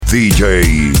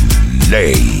DJ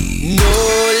Ley. No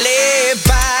le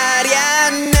pare a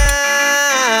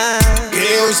nada,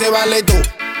 que hoy se vale todo,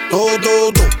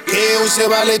 todo, que hoy se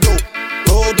vale todo,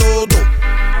 todo.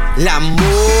 la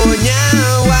moña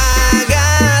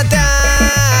guagata,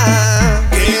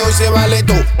 Que hoy se vale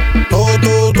todo, todo,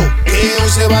 que hoy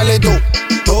se vale todo,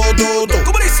 todo.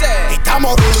 ¿Cómo dice?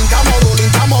 Estamos rolling, estamos rolling,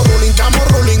 estamos rolling, estamos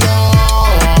rolling.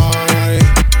 Ay.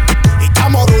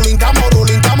 Estamos rolling, estamos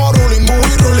rolling, estamos rolling,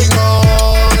 muy rolling.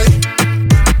 Ay.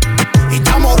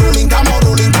 Estamos rolling, estamos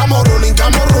rolling, estamos rolling,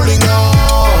 estamos rolling. Ay.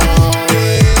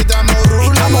 Estamos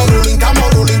rolling, estamos rolling,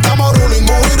 estamos rolling, estamos rolling,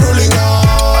 muy rolling.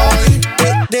 Ay.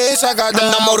 Desacata.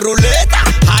 Andamos ruleta,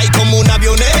 hay como una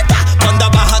avioneta. Cuando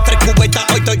baja 3 cubetas,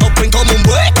 hoy estoy open como un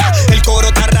bueta. El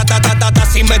coro ta ratatatata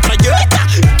sin metralleta.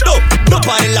 No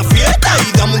paren la fiesta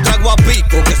y dame un trago a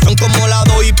pico, que son como las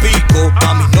 2 y pico.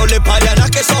 A mí no le pare a nada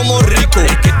que somos ricos.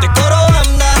 Es que este coro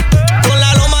anda con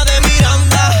la loma de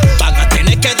Miranda. Van a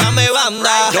tener que darme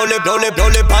banda. No le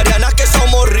pare a nada que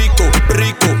somos ricos,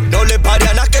 rico. No le pare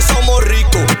a nada que somos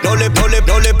ricos. No le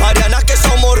pare a nada que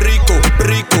somos ricos,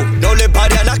 rico. No le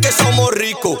pare a nada que somos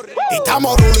ricos.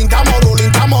 Estamos rolling, estamos rolling,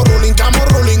 estamos rolling, estamos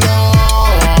rolling.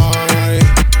 Ay.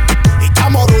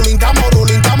 Estamos rolling, estamos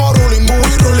rolling, estamos rolling,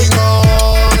 muy rolling.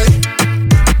 Ay.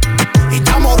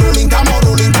 Estamos rolling, estamos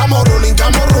rolling, estamos rolling,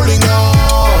 estamos rolling.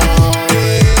 Ay.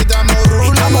 Estamos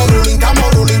rolling, estamos rolling,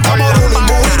 estamos rolling, estamos rolling,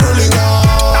 muy rolling. Ay.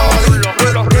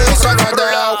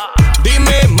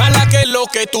 Dime, mala, que es lo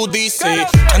que tú dices.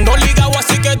 Ando ligado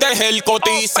así que deje el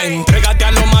cotice. Entrégate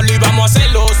a lo malo y vamos a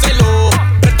hacerlo, celo.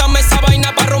 Préstame esa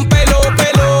vaina pa' romperlo,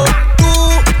 pelo.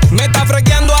 Tú me estás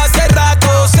fregueando hace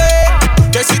rato, sé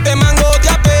que si te mango te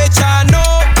apecha, no.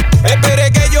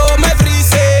 Esperé que yo me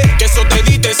frise, que eso te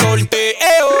di, te solté,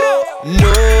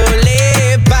 No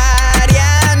le pare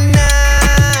a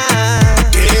nada,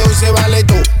 Que hoy se vale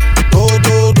todo,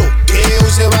 todo, que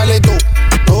hoy se vale todo,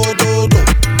 todo.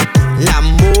 la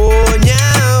moña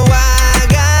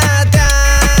guagata,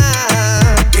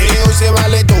 Que hoy se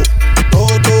vale todo,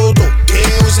 todo, que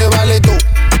hoy se vale todo,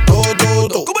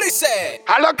 todo. ¿Cómo dice?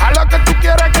 A lo que tú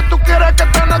quieras, que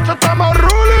esta noche estamos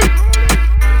rolling.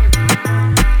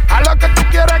 A lo que tú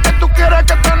quieras, que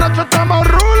esta noche estamos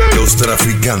rolling. Los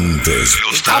traficantes.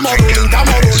 Estamos rolling,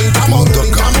 estamos rolling, estamos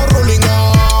rolling, estamos rolling.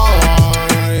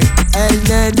 Ay. El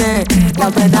nene, la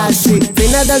pena sí.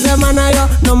 Fines de semana yo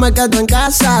no me quedo en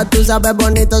casa. Tú sabes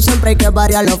bonito, siempre hay que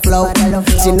variar los flow.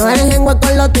 Si no es en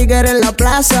con los tigres en la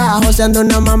plaza, joseando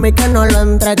una mami que no lo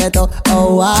entregue todo. Oh,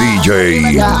 wow. DJ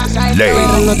Ley.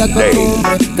 Pero no te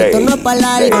acostumbres, que esto no es pa'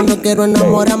 largo. No quiero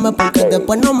enamorarme porque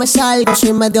después no me salgo.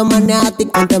 Soy medio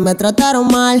maniático, antes me trataron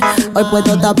mal. Hoy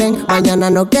puedo estar bien, mañana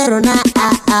no quiero nada.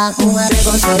 Mujeres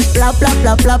soy bla bla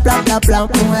bla bla bla bla bla.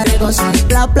 Mujeres soy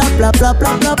bla bla bla bla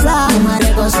bla bla bla.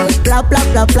 Mujeres soy bla bla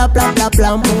bla bla bla bla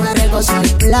bla. Mujeres soy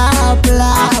bla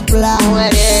bla bla.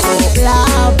 Mujeres bla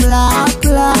bla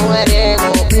bla. Mujeres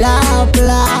bla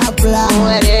bla bla.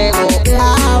 Mujeres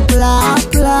bla bla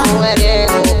bla.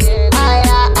 Mujeres.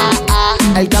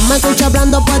 El que me escucha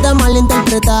hablando puede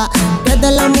malinterpretar que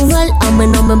de la mujer a mí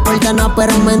no me importa nada,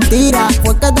 pero es mentira.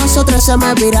 Fue que 2 o 3 se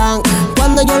me viran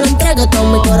cuando yo lo entregue todo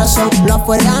mi corazón lo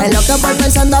afuera. Es lo que voy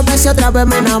pensando, a ver si otra vez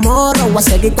me enamoro. Voy a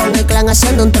seguir con el clan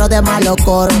haciendo un tro de malo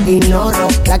coro. Ignoro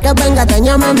la que venga,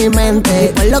 dañame mi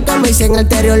mente. Y por lo que me dicen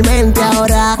anteriormente,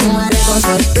 ahora mujeres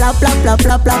soy bla bla bla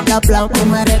bla bla bla bla.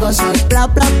 Mujeres soy bla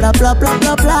bla bla bla bla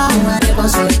bla bla.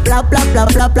 Mujeres soy bla bla bla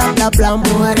bla bla bla bla.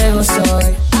 Mujeres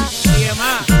soy.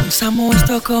 Pensamos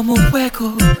esto como un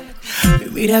juego y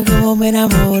mira cómo me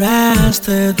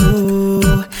enamoraste tú.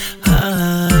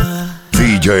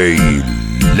 DJ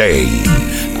Ley.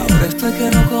 Ahora estoy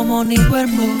que no como ni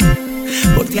duermo.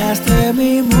 Volteaste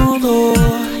mi mundo,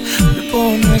 me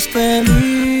pones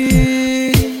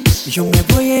feliz. Yo me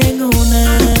voy en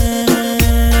una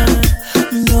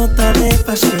nota de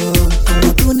pasión,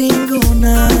 como tú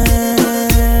ninguna.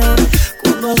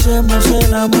 Cuando hacemos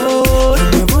el amor,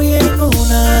 yo me voy en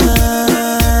una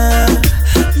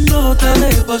nota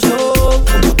de pasión,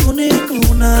 como tú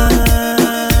ninguna.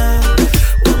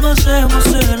 Cuando hacemos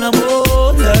el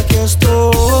amor, y aquí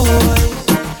estoy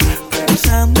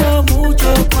pensando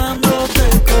mucho cuando te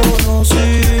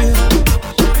conocí.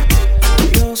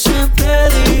 Yo siempre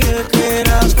dije que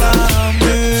eras para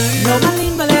mí. No más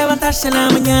lindo levantarse en la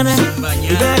mañana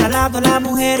y ver al lado a la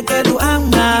mujer que tú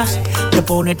amas. Te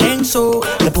pone tenso,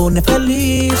 te pone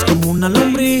feliz, como una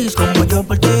lombriz, como yo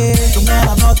por ti. Tú me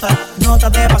das nota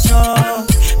de pasión.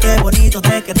 Qué bonito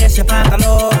te quedé ese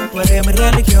pantalón. Tú eres mi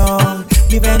religión,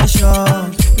 mi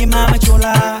bendición, mi mami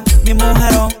chula, mi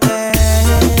mujerón.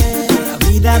 La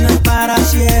vida no es para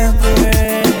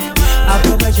siempre.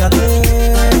 Aprovecha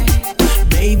aprovechate.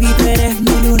 Baby, tú eres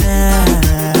mi luna.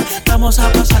 Vamos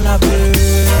a pasarla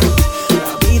bien.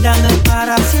 La vida no es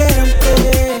para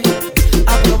siempre.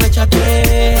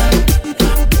 Aprovechate.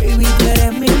 Baby, tú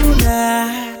eres mi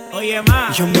luna. Oye,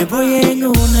 ma, yo me voy en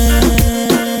una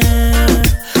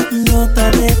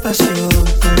nota de pasión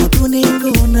como tú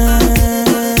ninguna.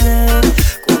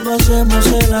 Cuando hacemos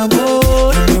el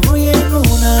amor, yo me voy en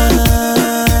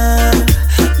una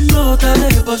nota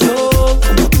de pasión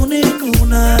como tú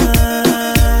ninguna.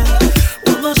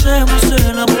 Cuando hacemos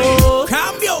el amor,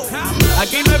 cambio.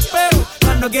 Aquí no espero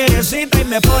cuando quieres cita y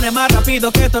me pone más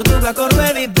rápido que tortuga con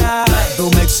ruedita. Tú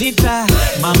me excitas,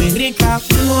 mami rica.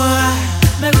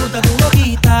 Me gusta tu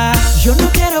boquita. Yo no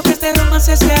quiero que este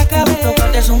romance se acabe.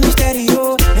 Tocarte es un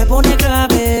misterio, me pone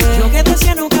grave. Yo que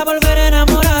decía nunca volver a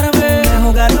enamorarme. Me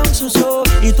jugaron sucio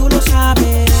y tú lo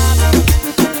sabes.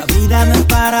 La vida no es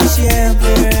para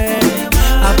siempre.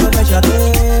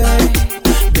 Aprovechate.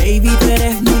 Baby, tú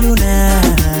eres mi luna.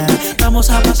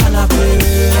 Vamos a pasarla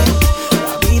bien.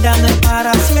 La vida no es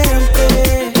para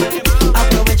siempre.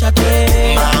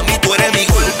 Aprovechate. Mami, tú eres mi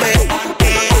golpe.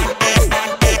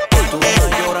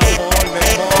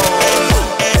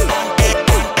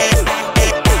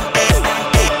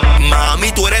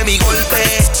 Mami, tú eres mi golpe.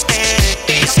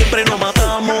 Siempre nos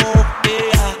matamos,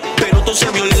 pero todo se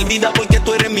me olvida porque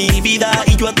tú eres mi vida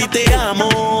y yo a ti te amo.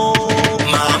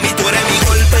 Mami, tú eres mi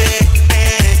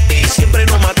golpe. Siempre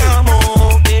nos matamos,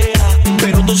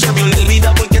 pero todo se me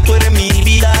olvida porque tú eres mi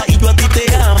vida y yo a ti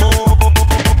te amo.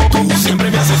 Tú siempre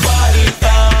me haces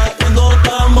falta cuando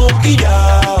estamos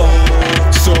quillados.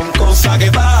 Son cosas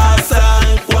que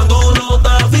pasan cuando uno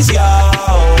está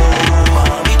aficiado.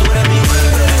 Mami, tú eres mi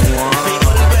golpe, mi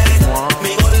golpe,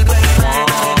 mi golpe.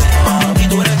 Mami,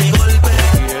 tú eres mi golpe,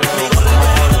 mi golpe,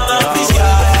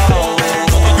 aficiado.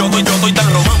 Yo estoy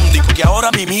tan romántico que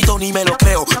ahora mimito ni me lo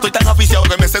creo. Estoy tan aficiado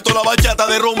que me sé toda la bachata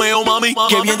de Romeo, mami.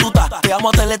 Qué bien tú estás, te amo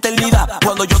hasta la eternidad.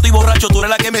 Cuando yo estoy borracho, tú eres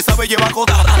la que me sabe llevar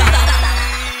cotada.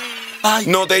 Ay,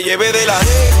 no te lleves de la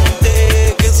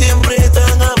gente que siempre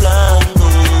están hablando.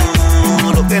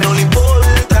 Lo que no le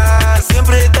importa,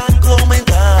 siempre están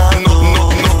comentando.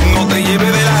 No te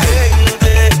lleves de la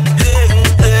gente,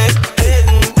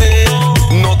 gente.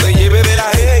 No te lleves de la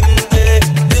gente,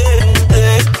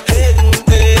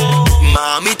 gente.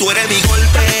 Mami, tú eres mi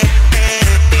golpe.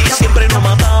 Siempre nos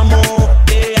matamos,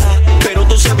 pero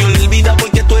todo se me olvida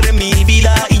porque tú eres mi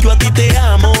vida y yo a ti te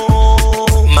amo.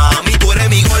 Mami, tú eres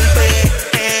mi golpe.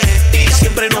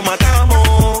 Siempre nos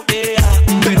matamos,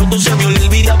 pero todo se me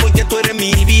olvida porque tú eres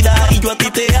mi vida y yo a ti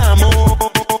te amo.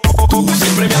 Tú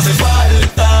siempre me haces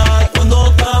falta cuando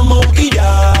estamos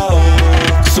quillados.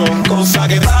 Son cosas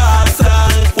que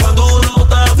pasan cuando uno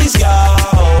está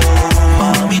aficiado.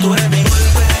 Mami, tú eres mi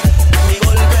golpe, mi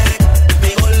golpe,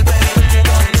 mi golpe.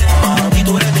 Mami,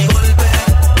 tú eres mi golpe,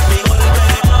 mi golpe,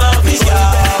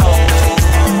 aficiado.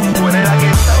 Tú eres la que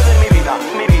sabe de mi vida,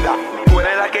 mi vida. Tú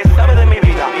eres la que sabe de mi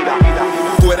vida, vida, vida.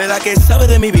 Tú eres la que sabe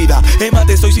de mi vida. Es más,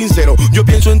 te soy sincero, yo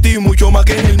pienso en ti mucho más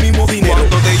que en el mismo dinero.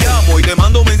 Cuando te llamo y te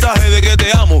mando un mensaje de que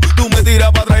te amo, tú me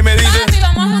tiras para atrás y me dices: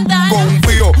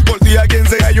 confío, por ti a quien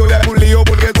sea yo le hago un lío,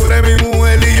 porque tú eres mi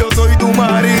mujer y yo soy tu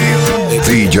marido.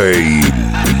 DJ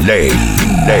Lay.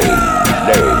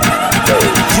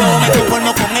 Yo me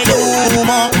conformo con el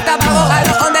humo. Tapago a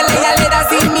los donde ella le da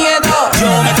sin miedo.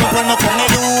 Yo me conformo con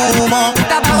el humo.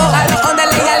 Tapago a los donde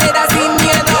ella le da sin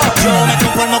miedo. Yo me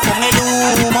conformo con el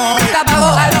humo. Tapago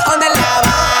a los donde la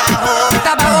bajo.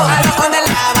 Tapago a los donde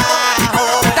la bajo.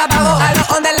 Tapago a los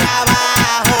donde la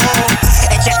bajo.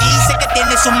 Ella dice que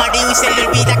tiene su marido y se le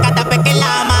olvida cada vez que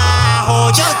la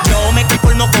amajo. Yo me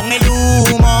conformo con el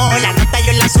humo. La nota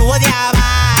yo la subo de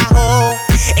abajo.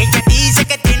 Ella dice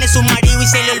que tiene su marido y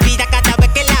se le olvida cada vez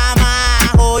que la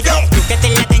amajo. Tú que te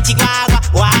late en Chihuahua,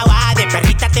 guau, de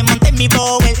perrita te monté en mi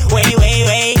bowl.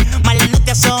 Wey, mala no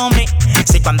te asombre.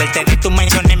 Sé cuando él te dé tú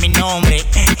menciones mi nombre.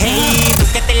 Hey, tú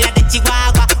que te late en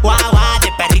Chihuahua, guau,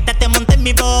 de perrita te monté en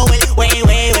mi bowl. Wey,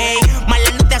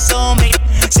 mala no te asombre.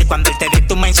 Sé cuando él te dé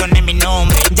tú menciones mi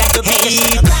nombre. Ya yo vi que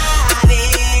se nota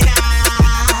cadena.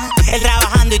 Él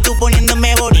trabajando y tú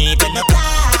poniéndome bonito. Él no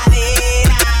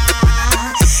cadena.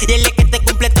 Y él es que te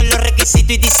cumple todos los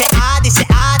requisitos y dice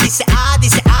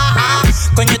dice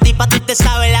Coño, tipa, tú te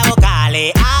sabes las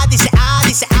vocales. Dice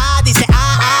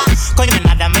Coño,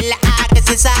 nada me la que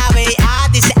se sabe.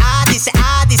 Dice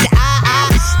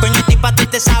Coño, tipa, tú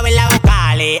te sabes las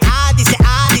vocales. Dice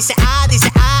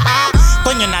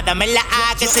Coño, nada me la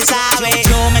que se sabe.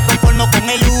 Yo me conformo con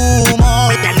el humo.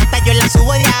 La nota yo la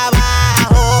subo de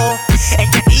abajo.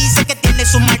 Ella dice que tiene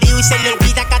su marido y se le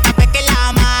olvida cada vez que la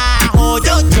amajo.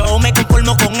 Yo me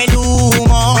conformo con el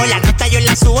humo. La nota yo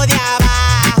la subo tubo de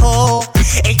abajo.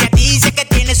 Ella dice que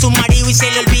tiene su marido y se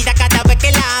le olvida cada vez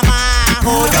que la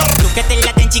amajo. Tú que te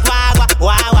late en Chihuahua,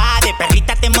 guagua, de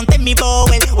perrita te monté en mi bowl.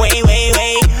 Wey, wey,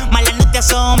 wey, mala no te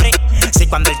asombre si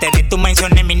cuando él te dé tú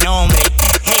menciones mi nombre.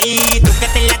 Hey, tú que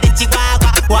te late en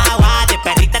Chihuahua, guagua, de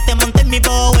perrita te monté en mi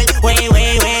bowl. Wey,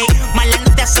 wey, wey, mala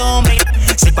no te asombre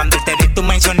si cuando él te dé tú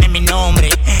menciones mi nombre.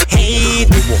 Hey,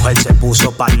 mi mujer se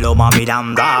puso paloma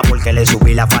Miranda porque le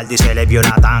subí la falda y se le vio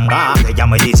la tanga. Ella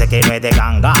me dice que no es de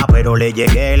ganga, pero le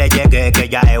llegué, que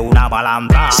ella es una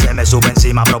malandra. Se me sube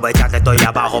encima, aprovecha que estoy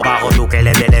abajo, bajo. Tú que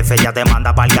le del F, ella te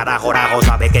manda pa'l carajo, rajo.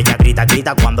 Sabe que ella grita,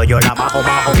 grita cuando yo la bajo,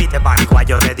 bajo. Viste pánico,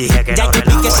 yo te dije que ya no yo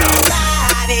relajo. vi que se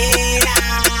cadera,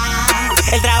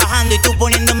 él trabajando y tú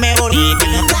poniéndome bonita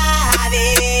en la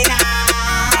cadera.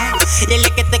 Y él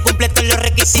es que te cumple todos los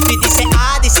requisitos y dice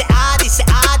ah, dice ah, dice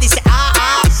ah, dice ah,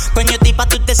 ah. Coño tipa,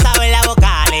 tú te sabes las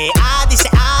vocales. Ah, dice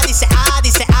ah, dice ah,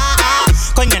 dice ah, ah.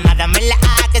 Coño, nada me la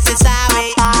A que se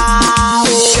sabe.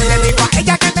 Yo le digo a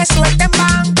ella que me suelte en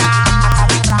banda.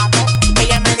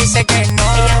 Ella me dice que no,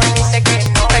 ella me dice que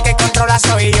no. El que controla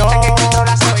soy yo, el que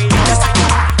controla soy yo.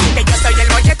 Que yo soy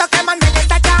el molleto que manda en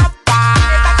esta chapa.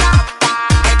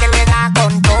 El que le da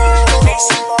con todo,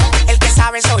 el que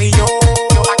sabe soy yo.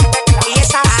 Y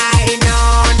esa ay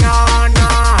no, no,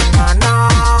 no, no,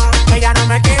 no. Ella no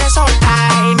me quiere soltar.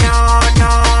 Ay no,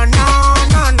 no, no,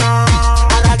 no, no.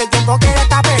 Ahora que el tiempo quiere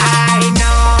estar pegada. Ay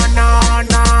no, no,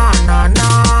 no, no,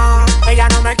 no. Ella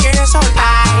no me quiere soltar.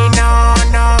 Ay no,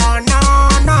 no, no,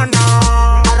 no,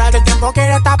 no. Ahora que el tiempo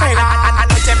quiere estar pegada.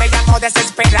 Anoche me llamó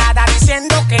desesperada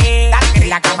diciendo que en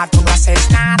la cama tú no haces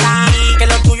nada. Y que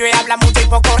lo tuyo es hablar mucho y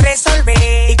poco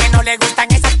resolver. Y que no le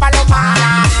gustan esas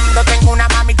palomas. No tengo una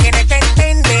mami, tiene que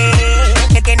entender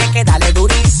que tiene que darle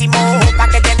durísimo pa'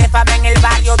 que te dé fama en el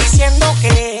barrio diciendo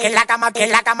que en la cama, que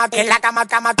en la cama, que en la cama,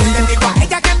 cama. Tú le digo a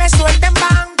ella que me suelte en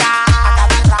banda.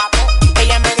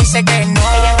 Ella me dice que no,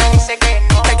 ella me dice que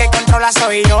no. El que controla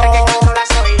soy yo, el que controla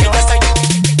soy yo.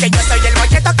 Que yo soy el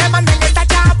molleto que manda en esta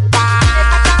chapa.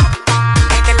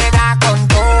 El que le da con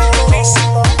todo,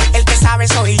 el que sabe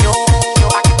soy yo.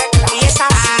 Y esa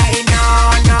ay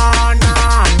no, no,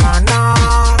 no, no,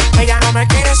 no. Ella no me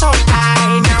quiere soltar.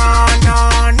 Ay no,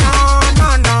 no, no,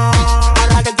 no, no.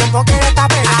 Ahora que el tiempo quiere estar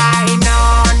pegada. Ay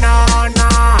no, no,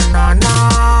 no, no,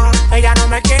 no. Ella no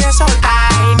me quiere soltar.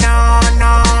 Ay no,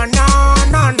 no, no,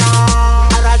 no, no.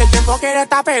 Ahora que el tiempo quiere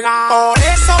estar pegada. Por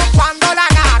eso cuando la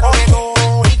agarro le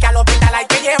doy que al hospital hay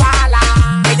que llevarla.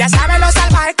 Ella sabe lo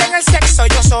salvaje que en el sexo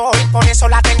yo soy. Por eso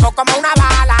la tengo como una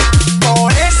bala.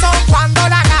 Por eso cuando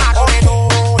la agarro le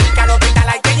doy que al hospital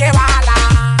hay que llevarla.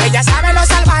 Ella sabe lo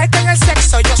salvaje que en el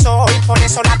sexo yo soy. Por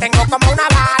eso la tengo como una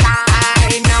bala.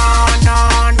 Ay no,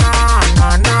 no, no,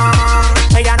 no,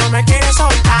 no. Ella no me quiere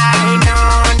soltar. Ay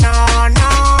no, no,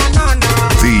 no, no, no.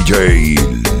 DJ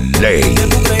Lay.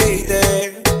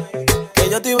 Que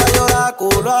yo te iba a llorar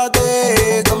culo a ti,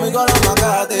 conmigo la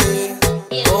mataste.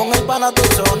 Con el pana tú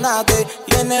sonaste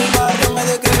y en el barrio me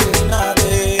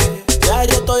discriminaste. Ya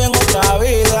yo estoy en otra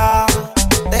vida,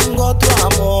 tengo otro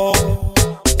amor.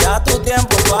 Ya tu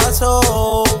tiempo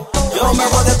pasó, yo me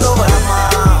voy de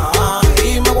programa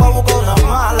y me voy a buscar una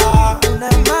mala. Que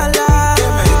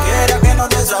me quiera, que no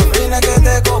desafine, que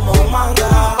te como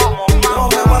manga. Yo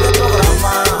me voy de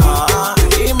programa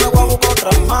y me voy a buscar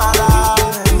otra mala.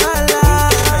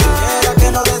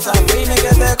 Que no desafine, que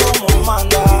te como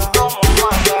manda.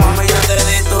 Mami, ya te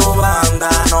di tu banda,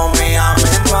 no me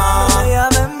llames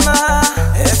más.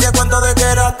 Ese cuento de que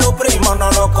era tu primo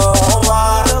no lo cojo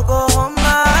más.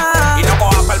 Y no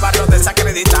cojas para el barrio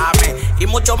desacreditarme, y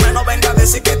mucho menos venga a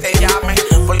decir que te llame.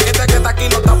 Porque este que está aquí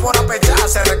no está por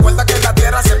apecharse. Recuerda que en la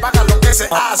tierra se paga lo que se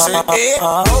hace.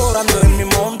 Ahora ando en mi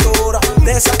montura,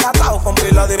 desacatado con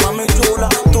pila de mami chula.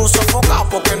 Tú sofocado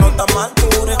porque no estás mal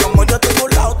dura. Y como yo estoy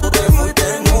burlado, tú te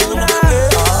fuiste en una.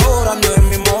 Ahora ando en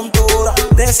mi montura,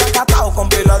 desacatado con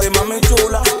pila de mami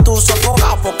chula. Tú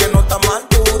sofocado porque no estás mal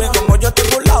dura. Y como yo estoy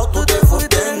burlado, tú te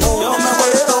fuiste en una. Yo me voy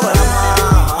de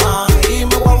programa y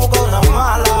me voy a buscar una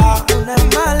mala. Que me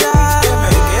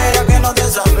quiera, que no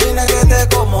desafine, que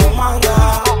te como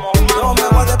manga. Yo me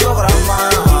voy de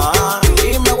programa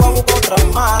y me voy a buscar otra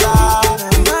mala. Que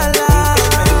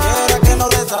me quiera, que no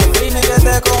desafine, que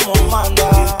te como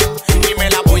manga. Y me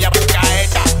la voy a buscar a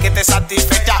ella, que te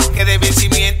satisfecha, que de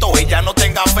vencimiento ella no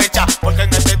tenga fecha. Porque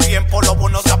en este tiempo lo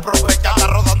bueno se aprovecha. Está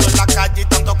rodando en la calle y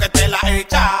tanto que te la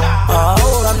echa.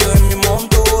 Ahora ando en mi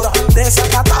montura,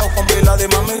 desacatado con pila de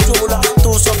mami chula.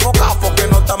 Tú sofocado porque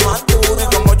no estás más dura.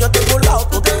 Y como yo estoy burlado,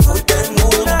 tú te fuiste en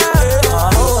una.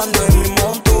 Ahora ando en mi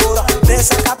montura,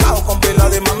 desacatado con pila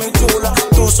de mami chula.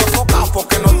 Tú sofocado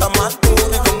porque no estás más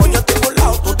dura. Y como yo estoy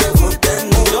burlado, tú te fuiste en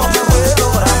una. Yo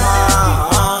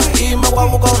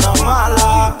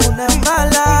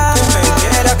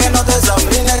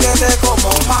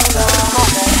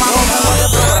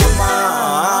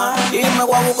me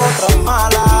voy a buscar otra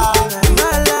mala. Que me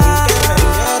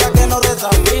quiera, que no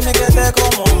desafine, que te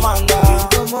como manga.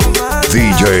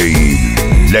 DJ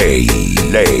Lay.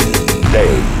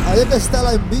 Ahí es que está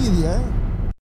la envidia,